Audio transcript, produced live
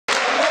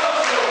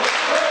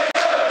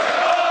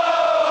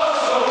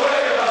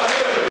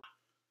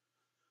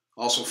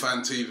Arsenal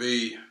Fan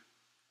TV.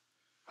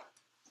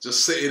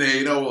 Just sitting here,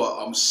 you know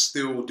what? I'm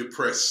still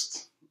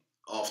depressed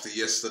after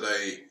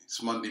yesterday.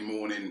 It's Monday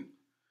morning.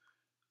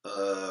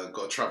 Got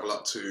to travel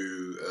up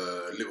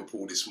to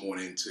Liverpool this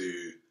morning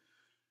to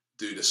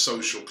do the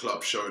social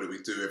club show that we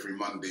do every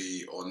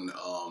Monday on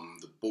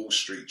the Ball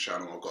Street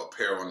channel. I've got a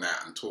pair on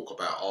that and talk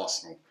about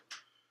Arsenal.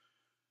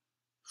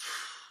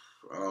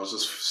 And I was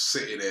just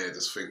sitting there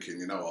just thinking,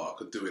 you know what, I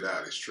could do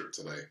without this trip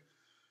today.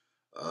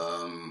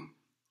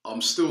 I'm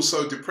still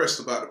so depressed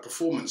about the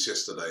performance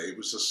yesterday. It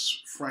was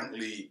just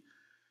frankly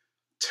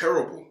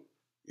terrible.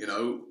 You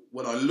know,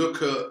 when I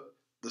look at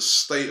the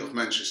state of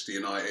Manchester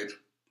United,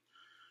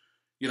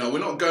 you know, we're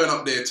not going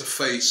up there to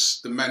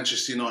face the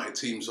Manchester United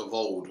teams of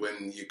old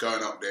when you're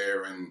going up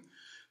there and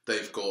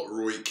they've got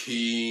Roy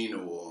Keane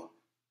or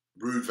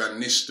Ruud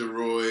van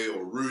Nistelrooy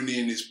or Rooney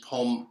in his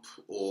pomp,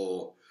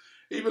 or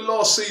even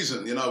last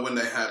season, you know, when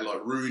they had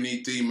like Rooney,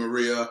 Di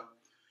Maria.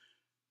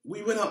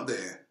 We went up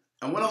there,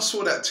 and when I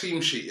saw that team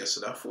sheet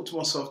yesterday, I thought to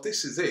myself,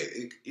 this is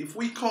it. If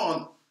we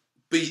can't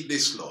beat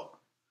this lot,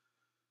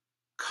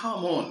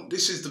 come on,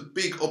 this is the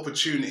big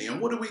opportunity. And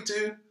what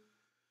do?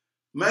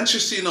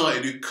 Manchester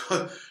United,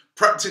 who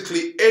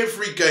practically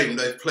every game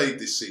they've played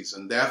this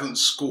season, they haven't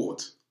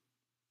scored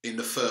in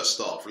the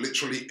first half.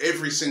 Literally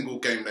every single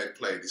game they've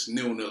played is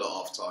 0-0 at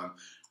half time.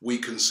 We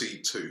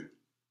concede 2.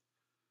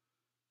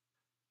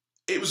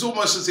 It was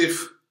almost as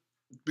if,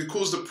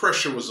 because the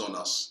pressure was on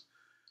us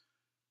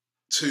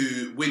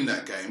to win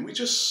that game, we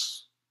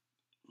just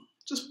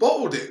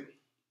bottled it.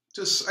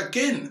 Just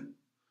again.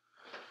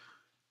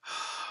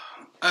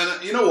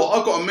 And you know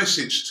what? I got a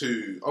message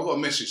to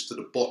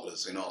the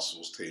bottlers in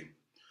Arsenal's team.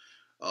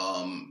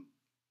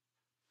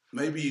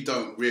 Maybe you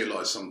don't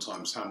realise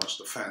sometimes how much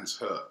the fans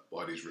hurt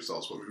by these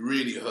results, but we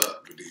really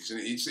hurt with these. And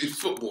it's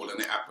football and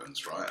it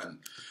happens, right? And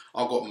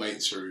I've got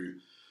mates who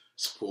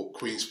support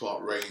Queen's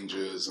Park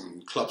Rangers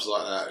and clubs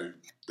like that who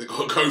they've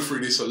got to go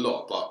through this a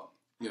lot. But,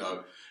 you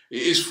know,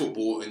 it is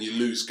football and you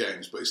lose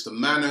games, but it's the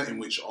manner in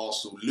which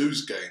Arsenal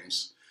lose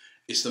games.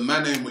 It's the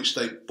manner in which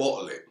they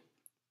bottle it.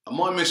 And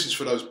my message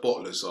for those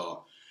bottlers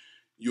are,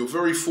 you're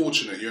very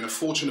fortunate, you're in a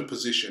fortunate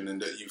position in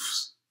that you've,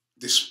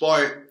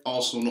 despite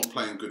Arsenal not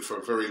playing good for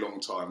a very long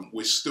time,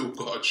 we've still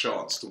got a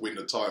chance to win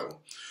the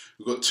title.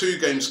 We've got 2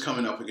 games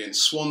coming up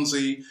against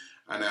Swansea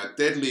and our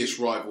deadliest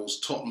rivals,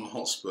 Tottenham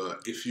Hotspur.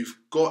 If you've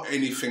got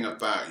anything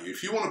about you,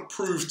 if you want to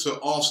prove to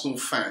Arsenal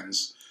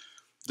fans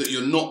that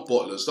you're not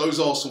bottlers, those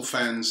Arsenal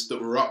fans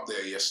that were up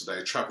there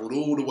yesterday, travelled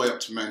all the way up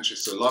to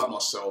Manchester, like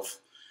myself,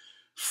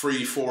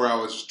 3-4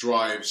 hours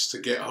drives to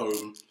get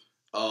home.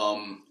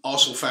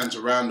 Arsenal fans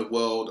around the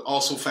world,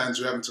 Arsenal fans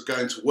who are having to go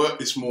into work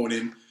this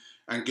morning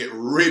and get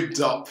ribbed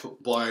up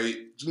by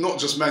not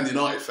just Man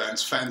United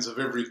fans, fans of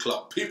every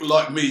club. People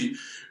like me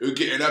who are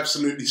getting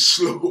absolutely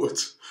slaughtered.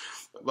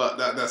 But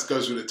that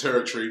goes with the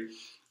territory.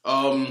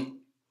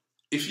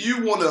 If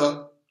you want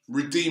to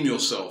redeem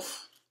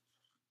yourself,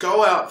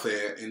 go out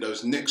there in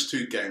those next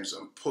 2 games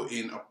and put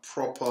in a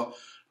proper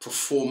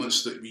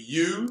performance that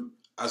you,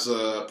 as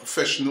a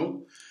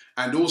professional,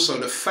 and also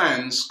the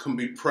fans can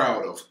be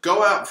proud of.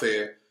 Go out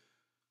there,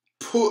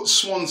 put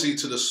Swansea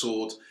to the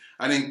sword,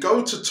 and then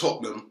go to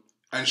Tottenham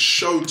and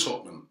show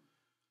Tottenham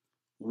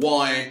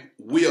why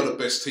we are the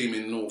best team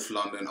in North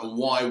London and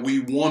why we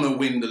want to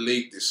win the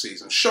league this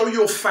season. Show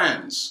your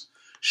fans,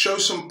 show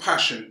some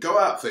passion. Go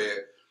out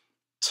there,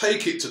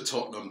 take it to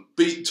Tottenham,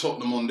 beat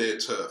Tottenham on their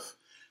turf.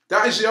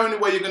 That is the only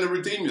way you're going to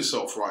redeem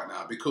yourself right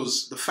now,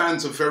 because the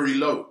fans are very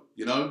low,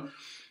 you know.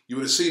 You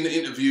would have seen the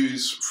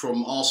interviews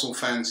from Arsenal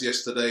fans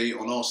yesterday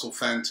on Arsenal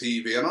Fan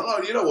TV. And I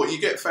know, you know what,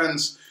 you get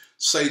fans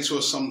say to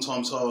us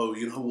sometimes, oh,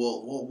 you know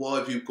what, why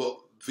have you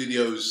got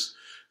videos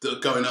that are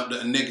going up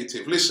that are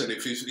negative? Listen,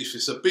 if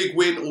it's a big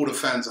win, all the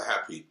fans are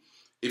happy.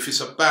 If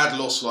it's a bad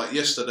loss like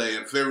yesterday,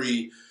 a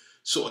very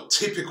sort of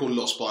typical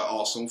loss by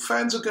Arsenal,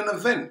 fans are going to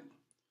vent.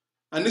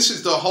 And this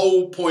is the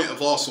whole point of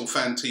Arsenal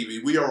Fan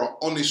TV. We are an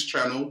honest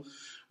channel.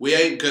 We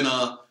ain't going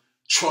to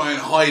try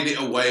and hide it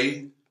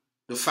away.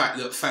 The fact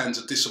that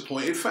fans are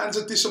disappointed. Fans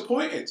are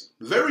disappointed,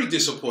 very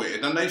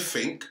disappointed, and they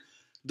think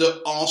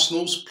that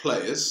Arsenal's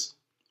players,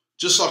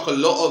 just like a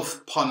lot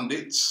of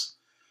pundits,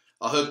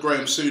 I heard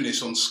Graham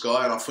Souness on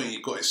Sky, and I think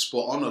he got it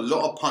spot on, a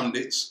lot of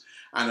pundits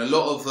and a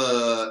lot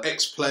of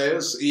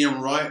ex-players,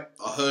 Ian Wright,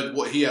 I heard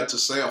what he had to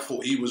say, I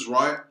thought he was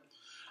right.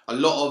 A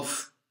lot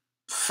of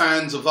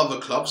fans of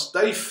other clubs,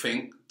 they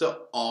think that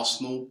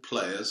Arsenal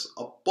players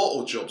are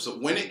bottle jobs,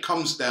 that when it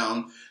comes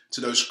down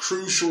to those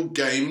crucial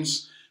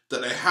games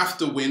that they have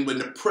to win, when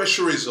the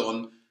pressure is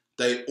on,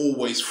 they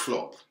always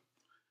flop.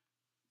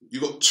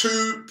 You've got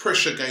 2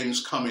 pressure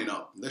games coming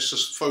up. Let's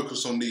just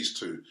focus on these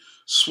 2.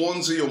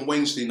 Swansea on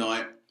Wednesday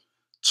night,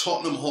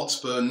 Tottenham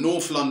Hotspur,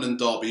 North London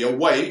derby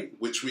away,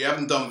 which we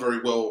haven't done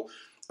very well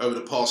over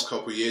the past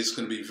couple of years. It's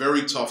going to be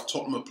very tough.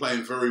 Tottenham are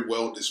playing very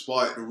well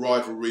despite the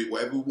rivalry,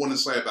 whatever we want to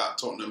say about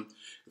Tottenham.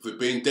 If we're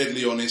being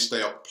deadly honest,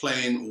 they are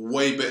playing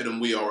way better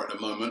than we are at the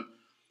moment,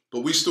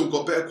 but we still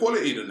got better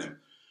quality than them.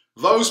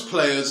 Those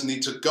players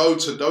need to go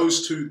to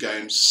those 2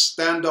 games,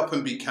 stand up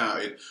and be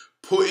counted,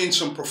 put in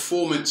some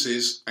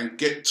performances and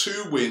get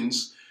 2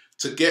 wins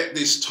to get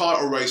this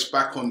title race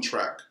back on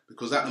track.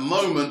 Because at the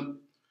moment,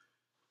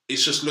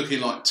 it's just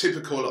looking like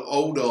typical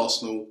old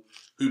Arsenal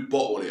who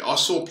bottled it. I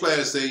saw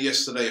players there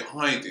yesterday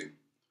hiding.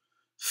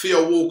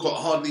 Theo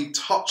Walcott hardly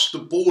touched the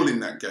ball in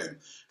that game.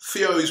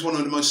 Theo is one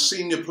of the most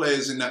senior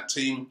players in that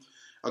team,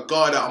 a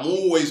guy that I'm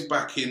always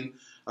backing,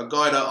 a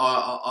guy that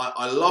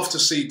I love to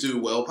see do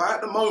well. But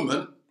at the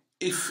moment,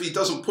 if he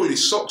doesn't pull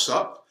his socks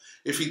up,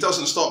 if he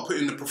doesn't start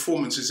putting the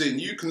performances in,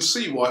 you can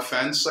see why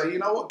fans say, you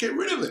know what, get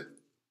rid of him.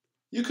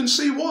 You can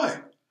see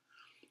why.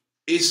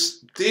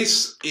 This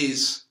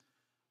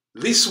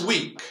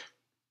week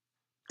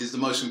is the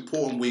most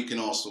important week in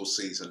Arsenal's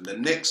season. The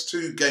next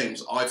 2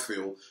 games, I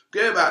feel,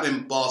 forget about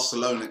them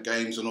Barcelona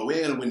games and all,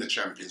 we're going to win the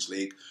Champions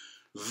League.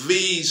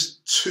 These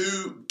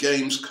 2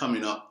 games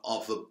coming up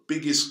are the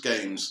biggest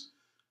games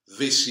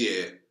this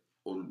year,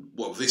 or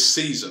well, this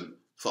season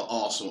for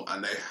Arsenal,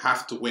 and they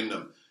have to win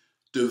them.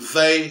 Do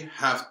they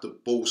have the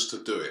balls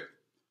to do it?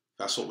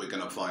 That's what we're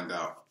going to find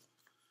out.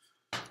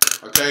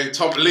 Okay,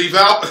 time to leave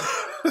out.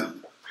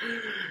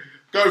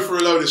 Go for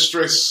a load of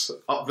stress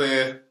up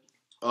there.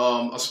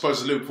 I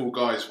suppose the Liverpool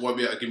guys won't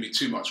be able to give me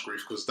too much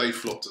grief because they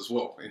flopped as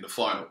well in the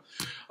final.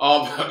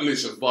 But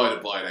listen, by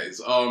that is.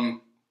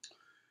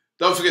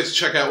 Don't forget to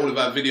check out all of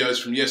our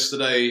videos from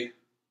yesterday.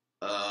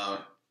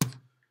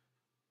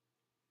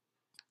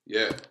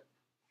 Yeah.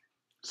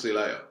 See you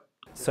later.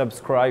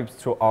 Subscribe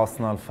to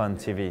Arsenal Fan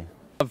TV.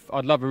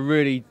 I'd love a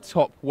really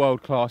top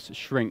world-class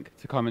shrink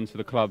to come into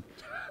the club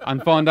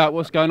and find out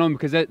what's going on,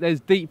 because there's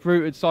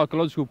deep-rooted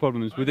psychological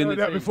problems within the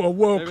team. That before a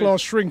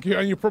world-class shrink,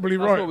 and you're probably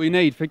right. That's what we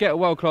need. Forget a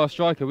world-class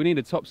striker. We need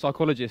a top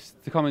psychologist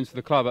to come into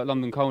the club at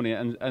London Colney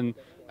and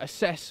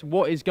assess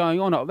what is going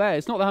on up there.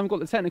 It's not that I haven't got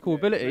the technical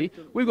ability.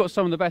 We've got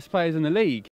some of the best players in the league.